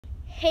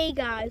Hey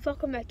guys,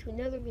 welcome back to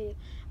another video.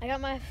 I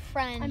got my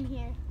friend I'm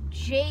here.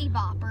 J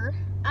Bopper.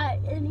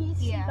 And he's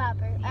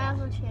C-Bopper. Yeah. I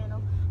have a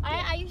channel.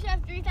 I used to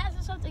have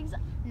 3,000 something.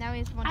 Now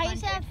he's 100. I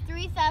used to have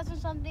 3,000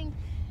 something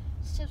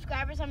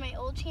subscribers on my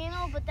old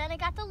channel, but then it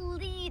got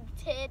deleted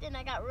and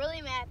I got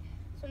really mad.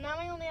 So now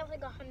I only have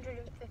like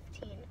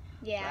 115.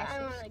 Yeah, I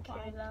don't really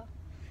care though.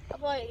 I'll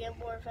probably get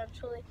more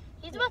eventually.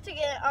 He's about to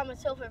get a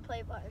silver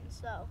play button,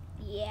 so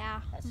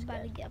yeah, that's I'm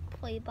about good. to get a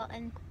play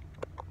button.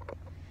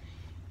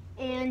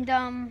 And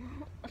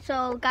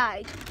so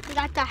guys, we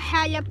got the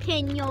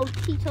jalapeno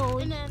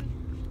Tito's. And then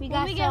we when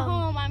got we get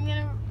home, I'm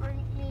gonna bring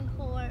me and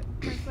Cole,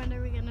 my friend,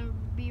 are we gonna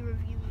be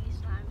reviewing these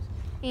times?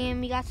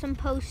 and we got some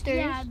posters.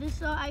 Yeah,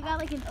 this I got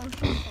like an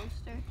ocean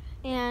poster.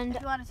 And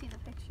If you want to see the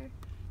picture,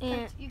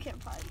 and you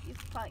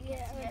probably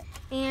can't see it.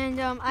 and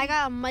I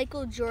got a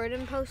Michael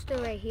Jordan poster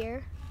right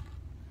here,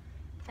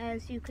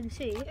 as you can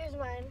see. Here's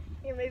mine.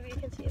 Here, maybe you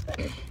can see it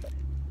better.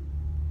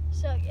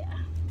 So yeah,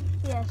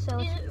 Yeah, so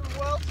these are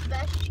world's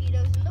best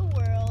Cheetos in the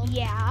world.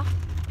 yeah.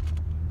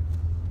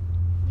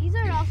 These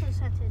are also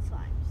scented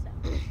slime.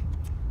 So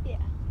yeah,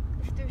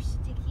 if they're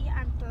sticky,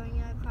 I'm throwing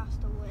it across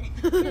the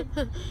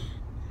way.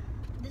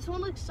 This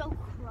one looks so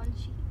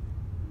crunchy.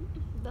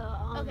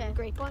 The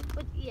grape one.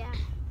 But yeah,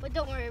 but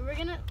don't worry, we're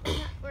not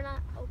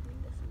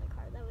opening this in the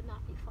car. That would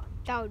not be fun.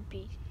 That would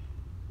be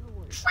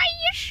No way.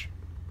 trash.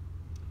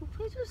 Who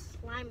plays with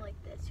slime like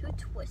this? Who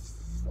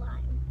twists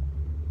slime?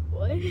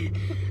 What?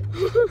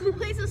 Who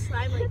plays with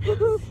slime like this?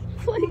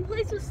 Who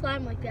plays with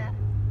slime like that?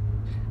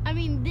 I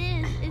mean,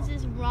 this is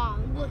just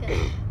wrong. Look at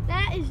it.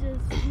 That is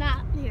just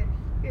not here.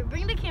 Here,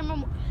 bring the camera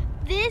more.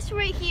 This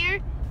right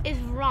here is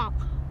wrong.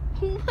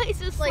 Who plays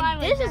with slime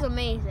like this that? is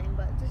amazing,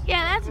 but this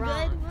Yeah, is that's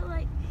wrong. good, but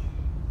like,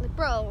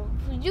 Bro,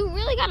 you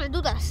really gotta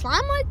do that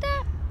slime like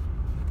that?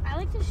 I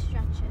like to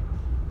stretch it.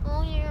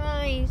 Oh, your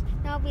eyes.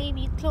 Now,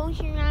 baby, close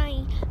your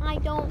eye. I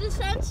don't. The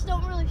scents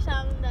don't really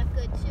sound that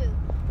good too.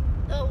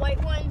 The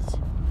white ones,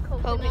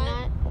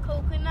 coconut,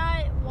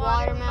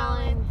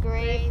 watermelon,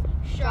 grape,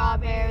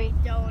 strawberry,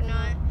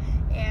 donut,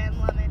 and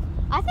lemon.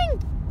 I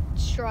think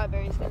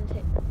strawberry's gonna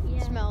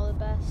smell the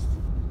best.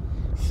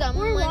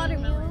 Someone Or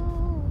watermelon.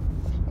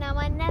 new. Now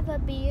I never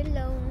be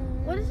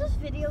alone. What is this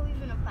video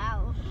even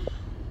about?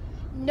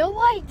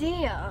 No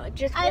idea.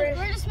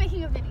 We're just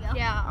making a video.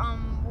 Yeah.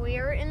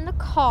 We're in the We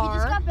car.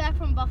 just got back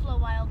from Buffalo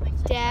Wild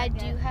Wings. Dad,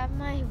 do you have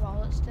my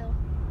wallet still?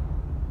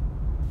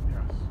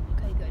 Yes.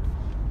 Okay, good.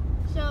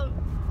 So,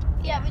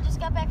 yeah, we just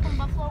got back from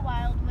Buffalo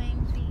Wild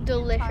Wings. We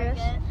Delicious.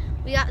 Target.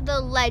 We got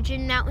the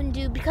Legend Mountain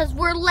Dew because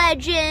we're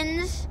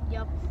legends.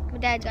 Yep. My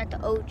dad's got the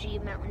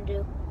OG Mountain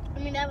Dew. I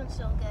mean, that one's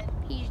still good.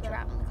 He's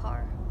driving the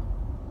car.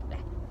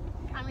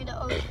 I mean,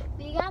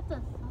 we got the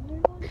Thunder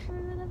one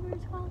or whatever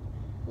it's called.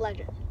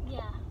 Legend.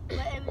 Yeah, but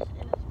it was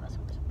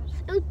busting.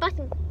 It was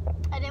busting.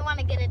 I didn't want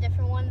to get a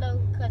different one though,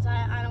 because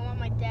I don't want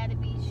my dad to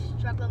be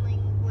struggling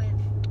with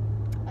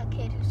a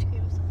kid who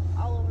screams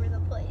all over the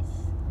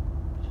place.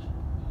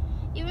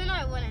 Even though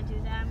I wouldn't do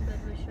that, I'm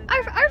good with sugar.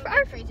 Arf, I arf, don't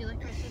arf. get crazy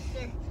like my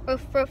sister.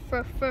 Ruff, ruff,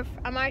 ruff, ruff.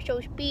 I'm on show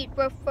speed.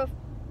 Ruff, ruff.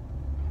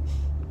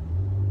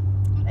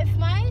 If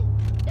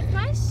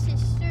my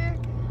sister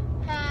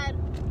had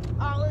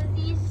all of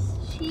these,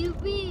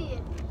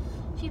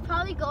 she'd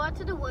probably go out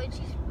to the woods.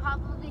 She's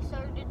probably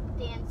started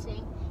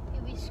dancing.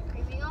 She'd be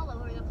screaming all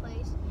over the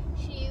place.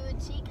 She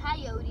would see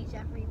coyotes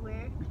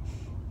everywhere.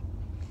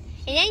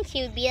 And then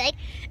she would be like,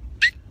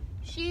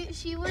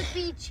 She would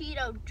be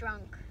Cheeto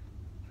drunk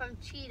from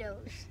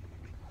Cheetos.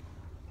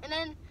 And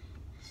then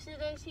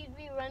she'd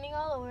be running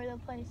all over the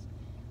place.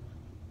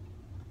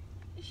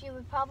 She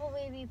would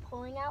probably be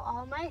pulling out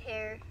all my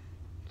hair.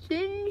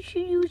 since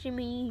you using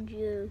me,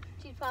 you.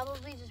 She'd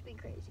probably just be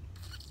crazy.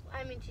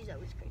 I mean, she's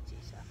always crazy,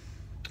 so.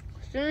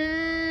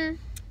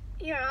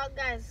 Here,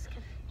 guys.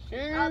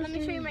 Let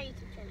me show you my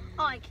YouTube channel.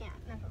 Oh, I can't.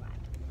 Never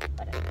mind.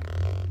 Whatever.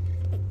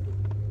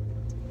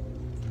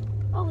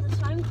 Oh, the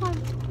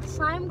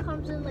slime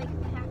comes in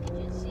like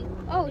packages. See?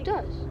 Oh, it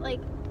does. Like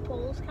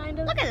bowls, kind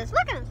of. Look at this.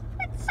 Look at this.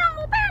 It's so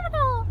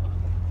beautiful.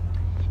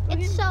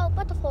 It's so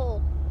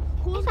beautiful.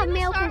 Who's It's a gonna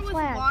American start with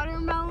flag.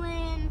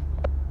 watermelon?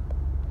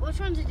 Which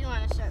ones did you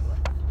want to start with?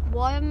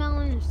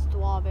 Watermelon and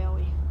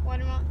strawberry.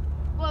 Watermelon.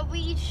 Well, we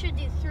each should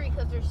do 3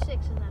 because there's 6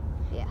 of them.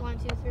 Yeah. 1,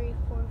 2, 3,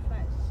 4,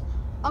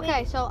 5. Okay,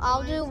 Wait, so I'll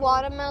one, do two.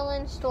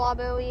 watermelon,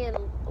 strawberry, and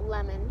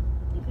lemon.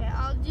 Okay,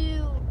 I'll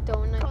do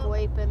Donut,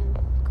 grape, and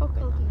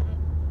coconut. coconut.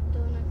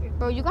 Donut. Grape.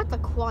 Bro, you got the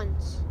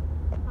crunch.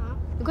 Huh?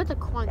 You got the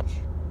crunch.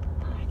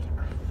 I like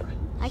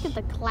I get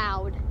the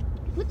cloud.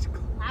 What's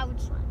cloud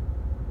slime?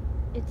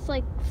 It's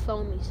like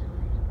foamy slime.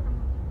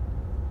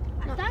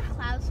 I thought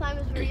cloud slime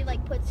is where you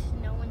like put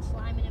snow and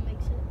slime and it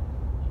makes it.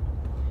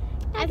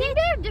 I think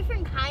there are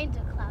different kinds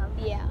of cloud.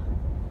 Yeah.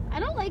 I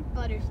don't like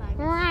butter slime.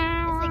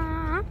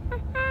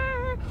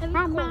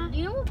 Do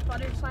you know what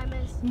butter slime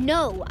is?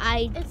 No,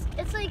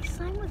 It's like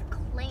slime with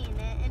clay in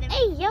it, and it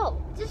Hey,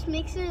 yo. just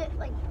makes it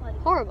like putty.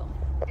 Horrible.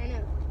 I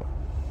know.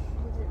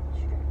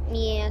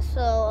 Yeah,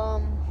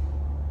 so,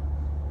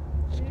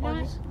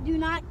 Do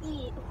not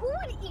eat. Who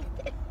would eat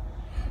this?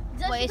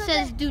 just Wait, it because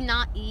says do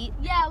not eat.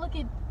 yeah, look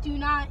at do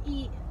not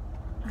eat.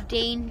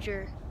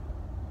 Danger.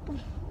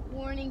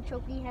 Warning,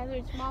 choking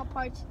hazard, small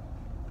parts.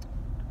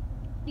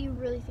 Do you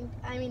really think?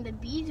 I mean, the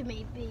beads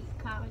may be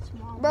kind of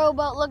small. Bro,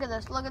 but look at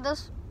this. Look at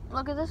this.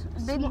 Look at this.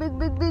 Big, Small.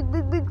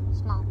 big.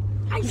 Small.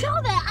 I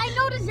saw that. I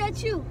noticed that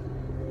too.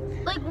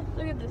 Like,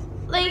 look at this.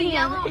 Like, The yeah.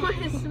 yellow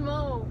one is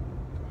small.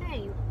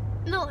 Hey.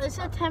 No, it's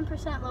a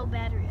 10% low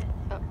battery.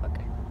 Oh,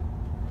 okay.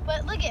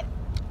 But look at,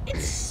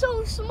 it's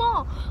so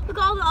small. Look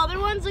at all the other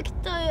ones. Look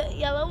at the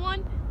yellow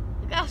one.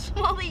 Look how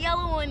small the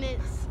yellow one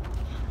is.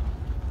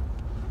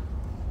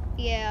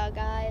 Yeah,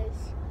 guys.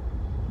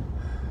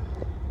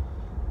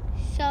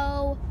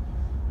 So,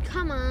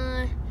 come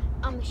on.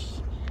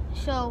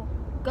 So,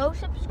 go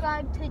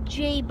subscribe to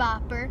J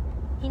Bopper.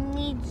 He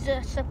needs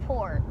the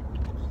support.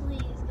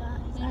 Please,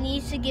 guys. He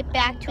needs to get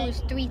back to his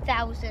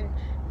 3,000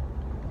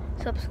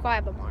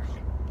 subscriber mark.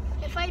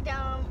 If I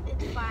don't,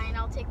 it's fine.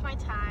 I'll take my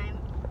time.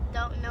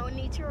 No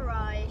need to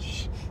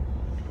rush.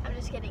 I'm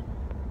just kidding.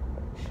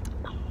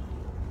 So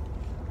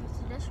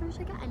just for a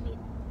second, I need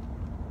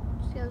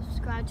to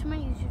subscribe to my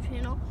YouTube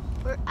channel,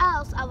 or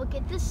else I will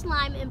get this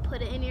slime and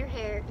put it in your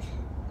hair.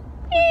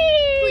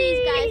 Please,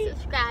 guys,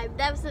 subscribe.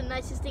 That was the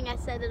nicest thing I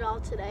said at all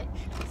today.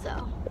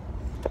 So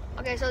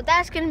Okay, so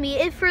that's going to be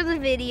it for the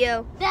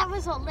video. that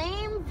was a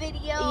lame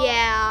video. I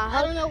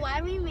Yeah. don't know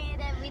why we made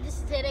it. We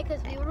just did it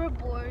because we were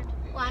bored.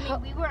 Well, I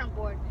mean, we weren't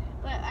bored,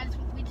 but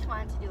we just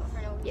wanted to do it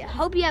for no reason. Yeah.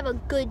 Hope you have a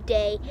good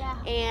day. Yeah.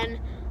 And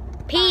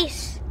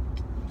peace.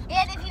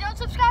 And if you don't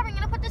subscribe, I'm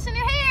going to put this in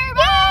your hair.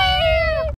 Bye!